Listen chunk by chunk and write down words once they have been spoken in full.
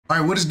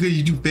Alright, what is good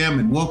YouTube fam,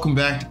 and welcome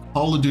back to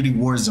Call of Duty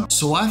Warzone.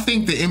 So I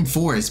think the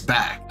M4 is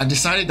back. I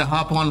decided to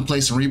hop on and play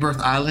some Rebirth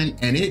Island,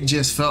 and it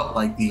just felt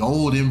like the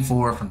old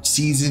M4 from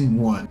season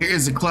 1. Here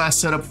is the class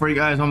setup for you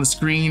guys on the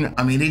screen.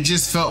 I mean, it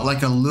just felt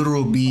like a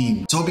literal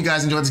beam. So hope you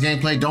guys enjoyed this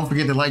gameplay. Don't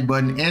forget the like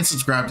button and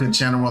subscribe to the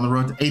channel. We're on the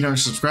road to 800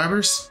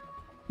 subscribers.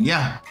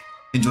 Yeah,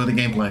 enjoy the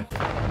gameplay.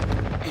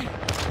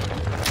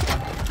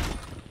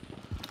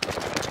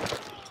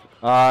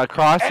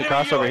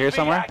 Across over here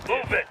somewhere.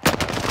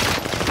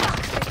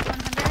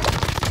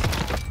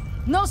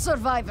 No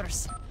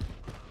survivors.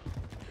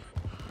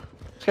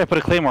 This guy put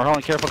a claymore. Hold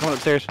on, careful, coming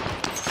upstairs. Oh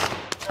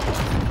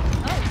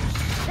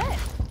shit.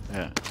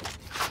 Yeah.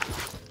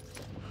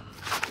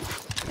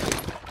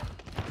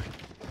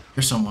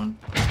 There's someone.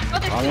 Oh,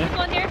 there's two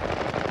people in here.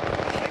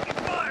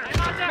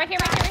 Right here.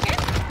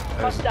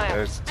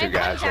 There's two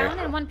guys down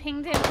here. and one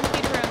pinged in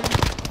computer room.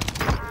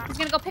 He's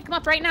gonna go pick him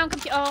up right now.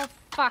 Oh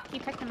fuck, he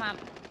picked him up.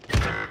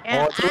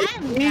 Oh, it's a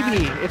little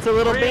baby. It's a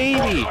little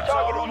baby.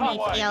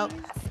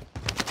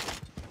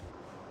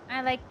 I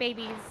like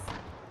babies.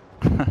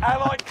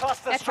 Allied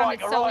cluster That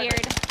strike sounded so arriving.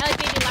 weird. I like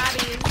baby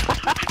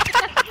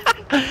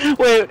labbies.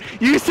 Wait,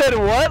 you said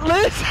what,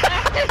 Liz?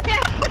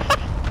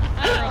 Oh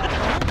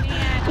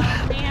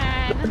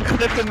man.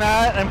 Clipping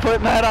that and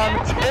putting that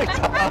on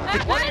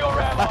TikTok. One of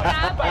your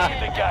allies back in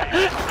the game.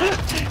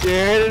 You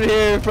heard it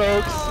here,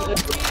 folks. Oh, man.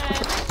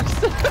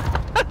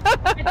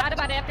 I thought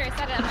about it after I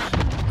said it.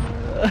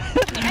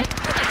 I'm like,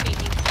 I like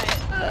babies,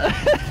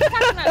 but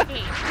talking about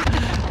games.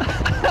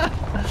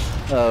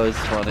 That was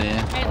funny.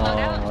 Right, Oh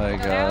loadout? my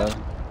Loadout? god.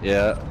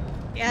 Yeah.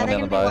 Yeah, they're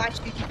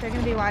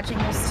gonna be watching.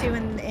 There's two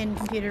in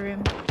computer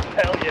room.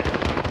 Hell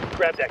yeah.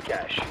 Grab that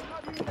cash.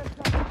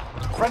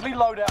 Friendly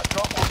loadout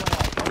drop on the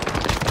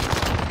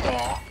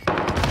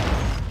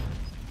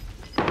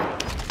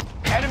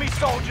way. Enemy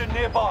soldier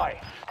nearby.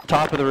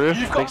 Top of the roof.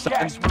 You've Big got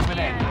gas sign. moving in.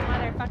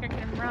 Yeah, motherfucker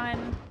can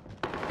run.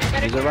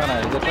 He's a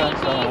runner. He's a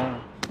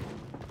fast.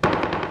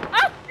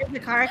 There's the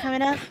car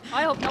coming up.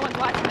 I hope no one's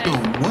watching this.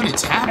 Dude, what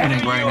is happening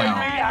Enemy right UAV now?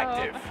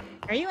 active.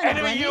 Are you in a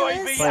Enemy blended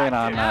UAV list? Playing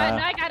on, No,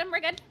 I got him. We're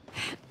good.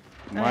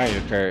 Why are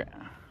you, Kurt?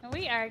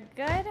 We are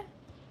good. Enemy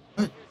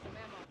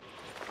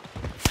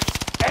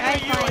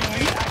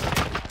UAV active.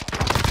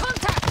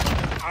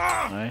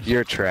 Nice.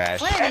 You're trash.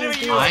 What are Enemy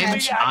these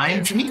dudes?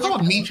 UAV He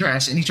called me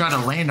trash and he tried to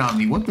land on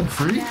me. What the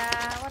freak?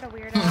 Yeah, what a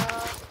weirdo.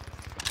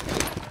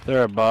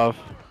 They're above.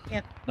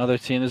 Yep. Another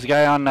team. There's a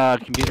guy on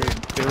computer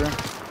room.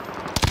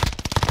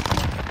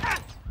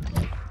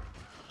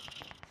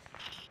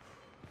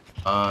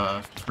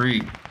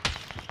 Freak.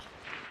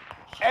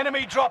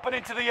 Enemy dropping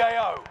into the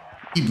AO.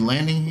 Keep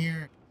landing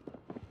here.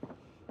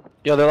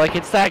 Yo, they're like,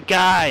 it's that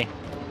guy.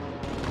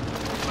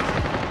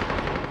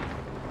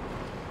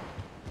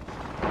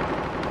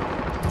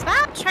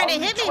 Stop trying to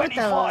hit me with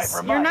 25 those.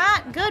 remain. You're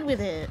not good with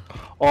it.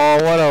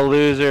 Oh, what a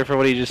loser for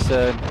what he just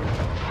said.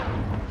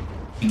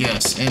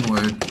 Yes,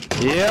 N-word.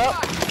 Yep.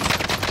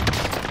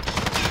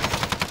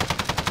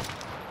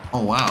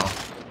 Oh wow.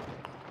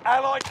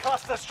 Allied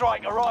cluster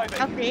strike arriving.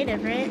 How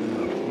creative, right?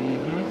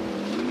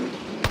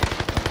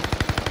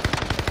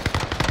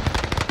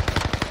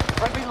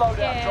 Friendly loadout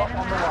Yeah, drop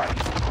on the way.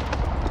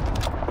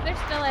 They're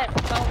still at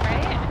boat,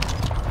 right?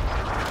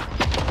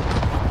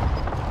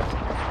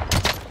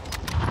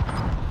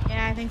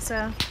 Yeah, I think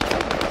so.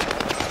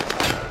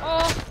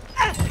 Oh,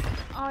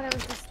 that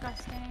was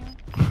disgusting.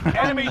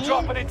 Enemy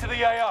dropping into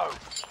the AO.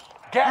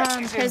 Gas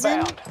is prison?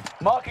 inbound.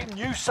 Marking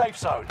new safe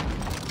zone.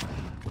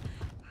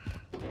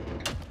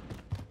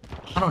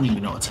 I don't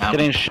even know what's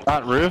happening. Getting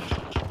shot roof.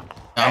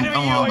 I'm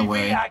Enemy on the UAV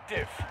way.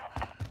 active.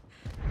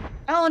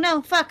 Oh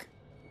no, fuck.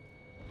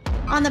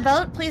 On the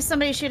boat? Please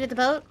somebody shoot at the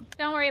boat.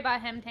 Don't worry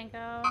about him,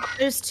 Tanko.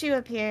 There's two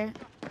up here.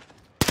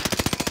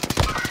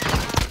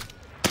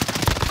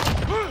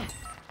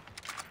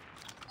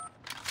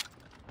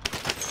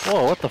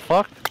 Whoa, what the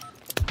fuck?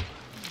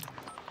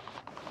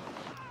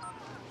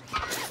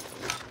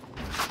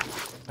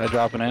 Guy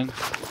dropping in.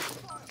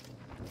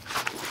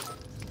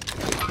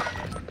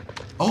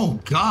 Oh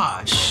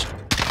gosh.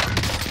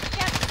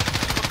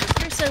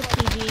 You're so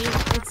PG.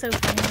 It's so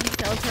funny.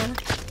 Delta.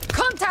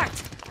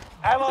 Contact!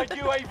 Allied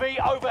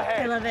UAV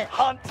overhead. I love it.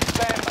 Hunt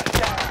them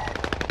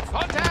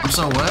down. I'm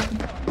so what?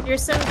 You're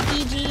so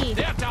PG.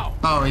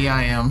 Oh yeah,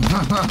 I am.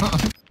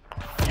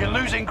 You're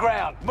losing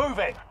ground. Move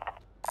it.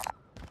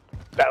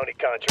 Bounty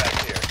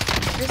contract here.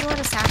 There's a lot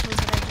of satchels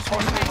that I just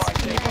want to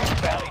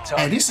Bounty Hey,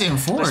 target. this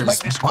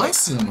M4 is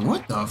busting.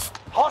 What the f?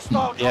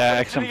 Hostile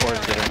Yeah, dropping XM4 into is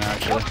the better now,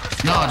 actually.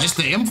 No, just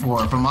the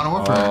M4 from Modern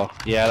Warfare. Oh,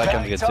 yeah, that comes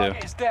Bounty good too.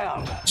 target is down.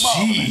 Mark. I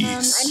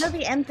Jeez. know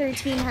the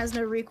M13 has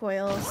no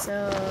recoil,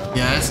 so...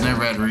 Yeah, it's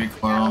never had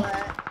recoil.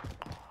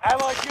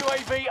 Allied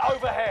UAV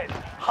overhead.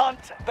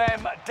 Hunt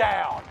them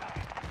down.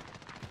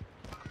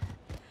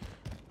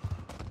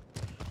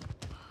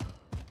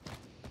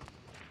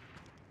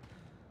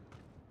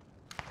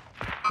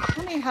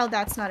 Tell me how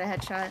that's not a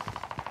headshot.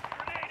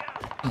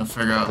 I'm gonna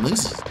figure out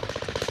this.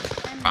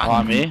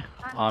 On me.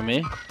 On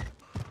me.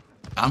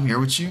 I'm here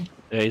with you.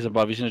 Yeah, he's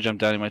above. He's gonna jump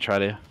down. He might try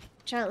to.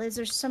 Chat, Liz,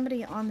 there's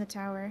somebody on the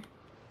tower.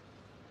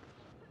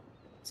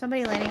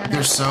 Somebody landing on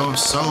There's that.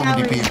 so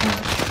many Tower. people.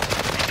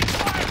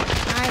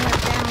 I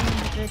have down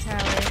the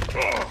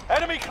tower.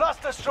 Enemy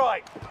cluster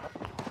strike.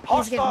 He's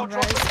Hostile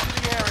getting dropping res.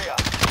 into the area.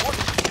 Watch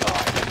the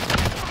sky.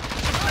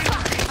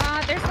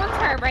 There's one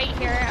car right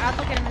here. I'll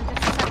go get him in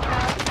just a second.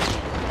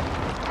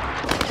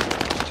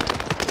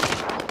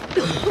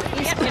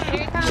 Yep, here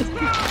he comes.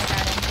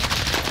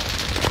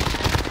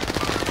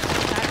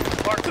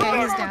 Yeah,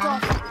 he's down.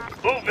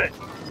 Move it.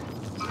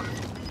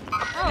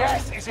 Oh,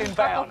 Gas is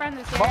inbound. friend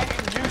is here.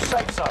 Marking new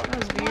safe zone. That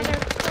was Oh, weird.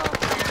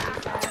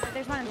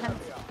 there's one in 10.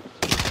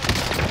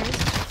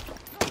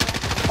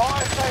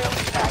 Fire sale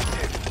is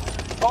active.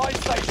 Buy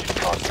station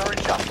costs are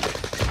adjusted.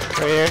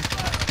 Right here.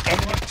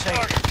 Enemy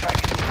team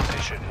tracking the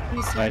position.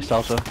 Nice,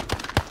 also.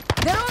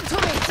 They're on to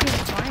me.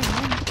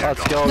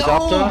 Let's go, No,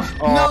 Doctor.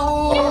 Oh.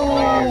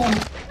 no.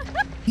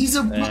 He's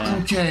a Yeah.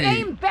 okay.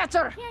 Aim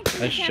better.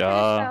 Nice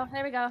job.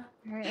 There we go.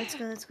 Alright, let's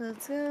go, let's go,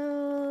 let's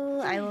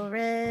go. I will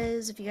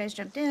res if you guys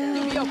jump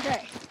down. Be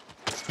okay.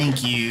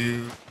 Thank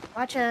you.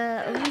 Watch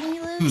a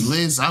Dude,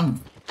 Liz,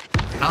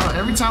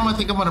 every time I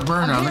think I'm gonna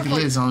burn her, I look at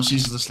Liz and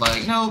she's just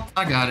like, nope,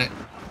 I got it.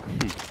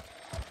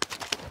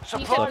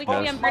 Supply we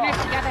box can burn it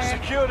marked. together.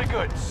 Secure the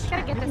goods.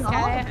 Gotta get this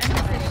guy. I missed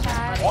this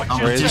shot. Watch your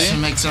Competition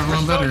team. makes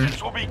everyone better.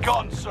 Resurgence will be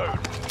gone soon.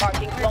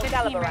 Marking We're long 15,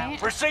 caliber right?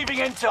 round. Receiving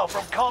intel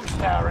from comms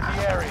tower in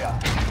the area.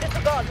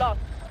 Disregard lost.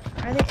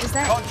 Is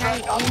that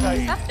Contract guy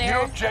in? update. Up there.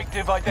 New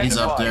objective identified. He's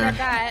up there. Grab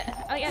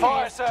that. Oh, yeah, there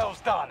Fire it is. sales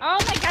done. Oh my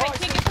god, I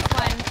can't get this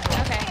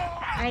one. Okay.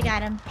 I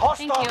got him.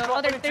 Hostile Thank you. Oh,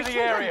 dropping there's into two the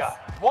area.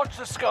 Watch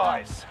the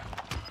skies.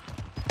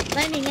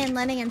 Landing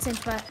in, same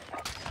spot.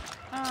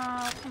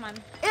 Oh, come on.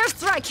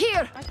 Airstrike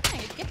here. Why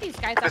can't I get these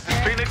guys up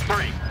there? Phoenix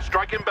 3.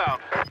 Strike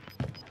inbound.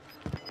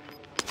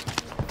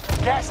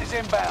 Gas is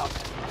inbound.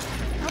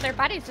 Oh, their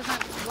body's just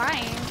not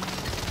flying.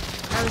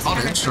 I was Oh,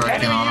 they're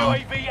striking Enemy on.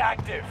 UAV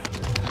active.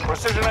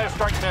 Precision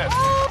airstrike net.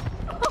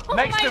 Oh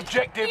Next my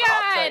objective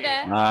God.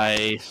 update.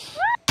 Nice.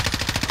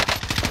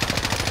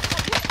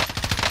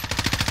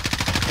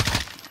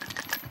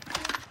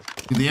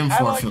 Dude, the M4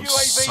 Allied feels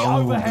UAV so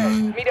overhead.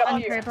 good. Meet up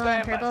On here. purple, on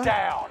Them purple.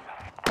 down.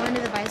 Going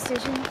to the buy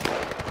station.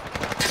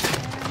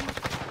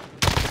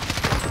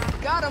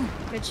 Got him.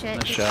 Good shit.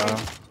 Nice Good job.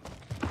 shit.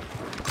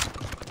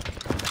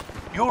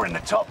 You're in the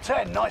top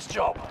 10. Nice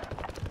job.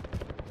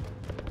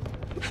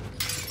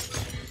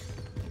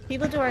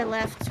 People to our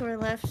left,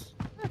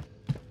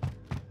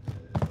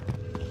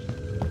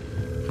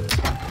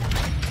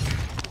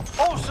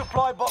 All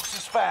supply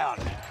boxes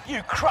found.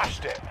 You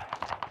crushed it.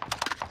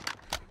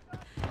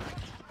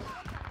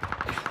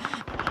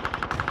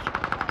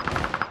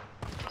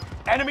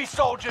 Enemy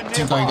soldier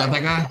Tinko, you got nearby.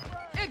 that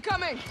guy?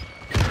 Incoming.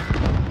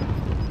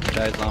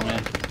 Guys on me.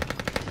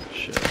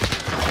 Shit.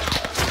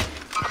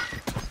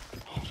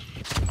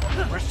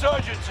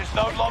 Resurgence is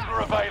no longer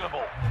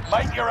available.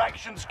 Make your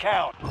actions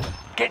count.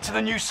 Get to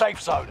the new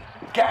safe zone.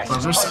 Gas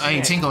is closing Hey,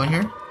 in. Tinko in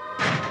here?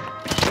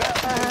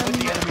 With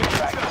the enemy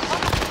tracker.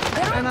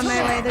 I'm on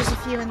my way. There's a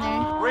few in there.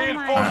 Oh my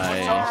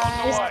Reinforcements are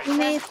on There's the way.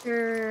 teammates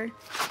or...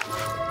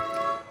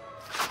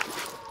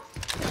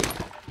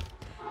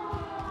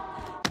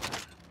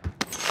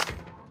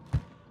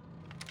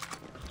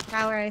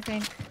 Tower, I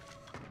think.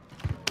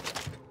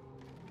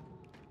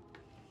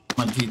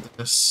 I'm gonna keep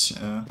this.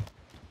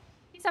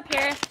 He's up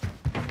here.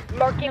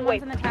 Marking The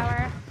wait. one's in the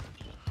tower.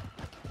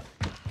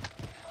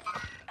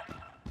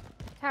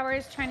 Tower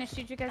is trying to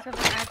shoot you guys with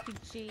an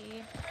RPG.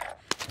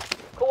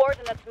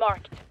 Coordinates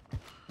marked.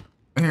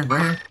 Right here,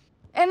 right here.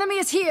 Enemy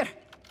is here.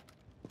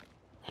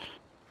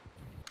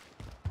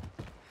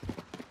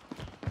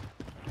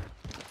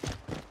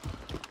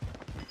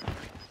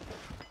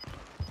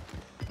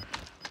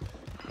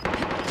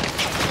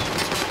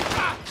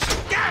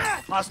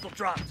 Hostile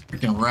dropped.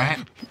 Freaking rat.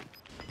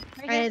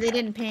 Right here. They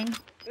didn't ping.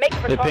 Make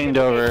for They target pinged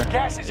over.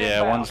 Gas is Yeah,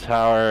 inbound. one's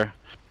tower,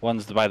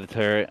 one's by the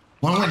turret.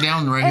 One went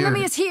down right Enemy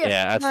here. is here.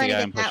 Yeah, that's Oh, I the guy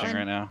get I'm that pushing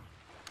one. right now.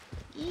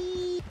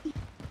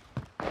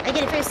 I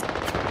get it first.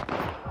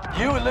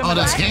 You eliminated. Oh,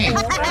 that's game.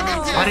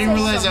 I didn't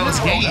realize that was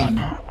game.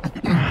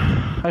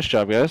 Nice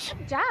job, guys.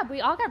 Good job. We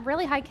all got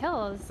really high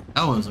kills.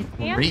 That was a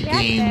Yeah, great yeah,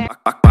 game. there.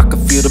 I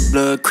can feel the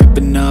blood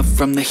creeping up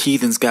from the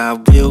heathens.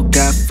 Got will,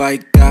 got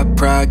fight, got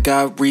pride,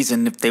 got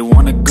reason. If they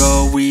wanna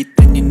go eat,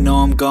 then you know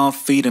I'm gon'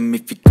 feed them.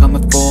 If you're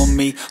coming for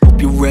me,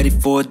 hope you're ready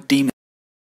for a demon.